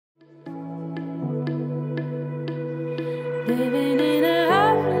Living in a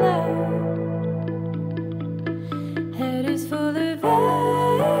half-life, head is full of air,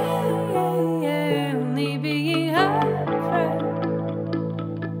 only being half-right.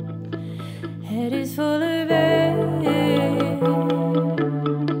 Head is full of air,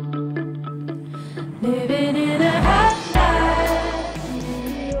 living in a half-life,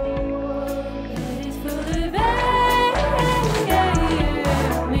 head is full of air,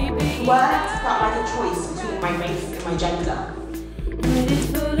 only being words felt like a choice between my race and my gender. head is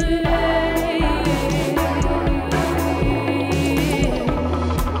full of air.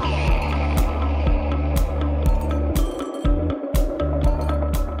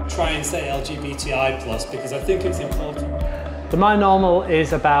 Try and say LGBTI+ because I think it's important. The My Normal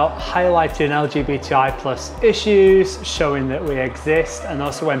is about highlighting LGBTI+ issues, showing that we exist, and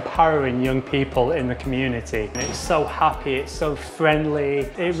also empowering young people in the community. It's so happy, it's so friendly.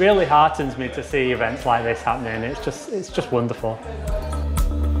 It really heartens me to see events like this happening. It's just wonderful.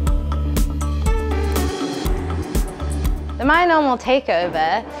 The My Normal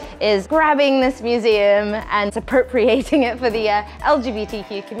Takeover is grabbing this museum and appropriating it for the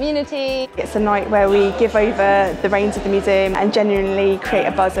LGBTQ community. It's a night where we give over the reins of the museum and genuinely create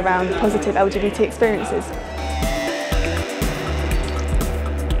a buzz around positive LGBT experiences.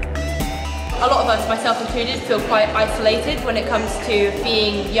 A lot of us, myself included, feel quite isolated when it comes to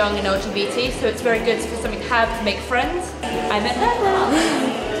being young and LGBT, so it's very good for something to have to make friends. I met her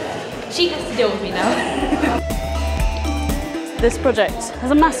now. She has to deal with me now. This project has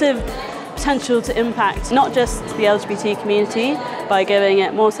a massive potential to impact not just the LGBT community by giving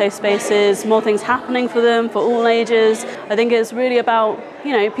it more safe spaces, more things happening for them, for all ages. I think it's really about,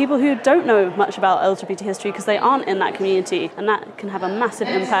 people who don't know much about LGBT history because they aren't in that community, and that can have a massive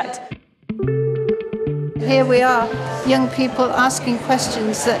impact. Here we are, young people asking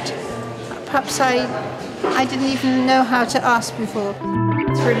questions that perhaps I didn't even know how to ask before.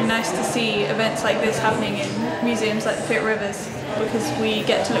 It's really nice to see events like this happening in museums like the Pitt Rivers because we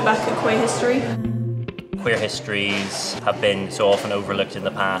get to look back at queer history. Queer histories have been so often overlooked in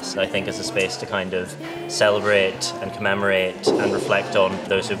the past. I think it's a space to kind of celebrate and commemorate and reflect on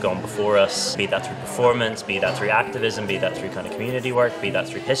those who've gone before us, be that through performance, be that through activism, be that through kind of community work, be that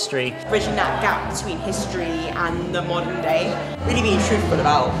through history. Bridging that gap between history and the modern day. Really being truthful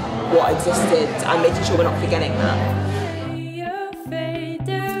about what existed and making sure we're not forgetting that.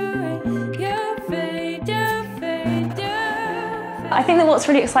 I think that what's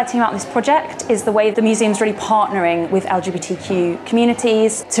really exciting about this project is the way the museum's really partnering with LGBTQ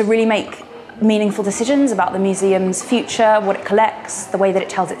communities to really make meaningful decisions about the museum's future, what it collects, the way that it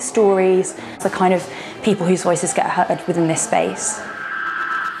tells its stories, the kind of people whose voices get heard within this space.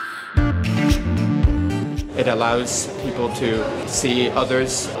 It allows people to see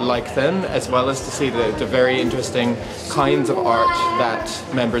others like them, as well as to see the very interesting kinds of art that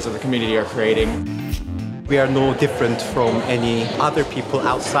members of the community are creating. We are no different from any other people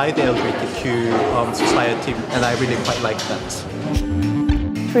outside the LGBTQ society, and I really quite like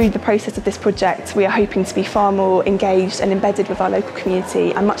that. Through the process of this project, we are hoping to be far more engaged and embedded with our local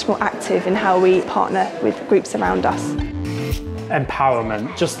community and much more active in how we partner with groups around us.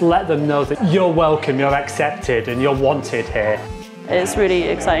 Empowerment, just let them know that you're welcome, you're accepted, and you're wanted here. It's really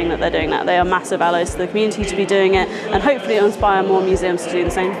exciting that they're doing that. They are massive allies to the community to be doing it, and hopefully it'll inspire more museums to do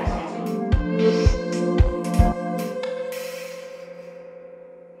the same.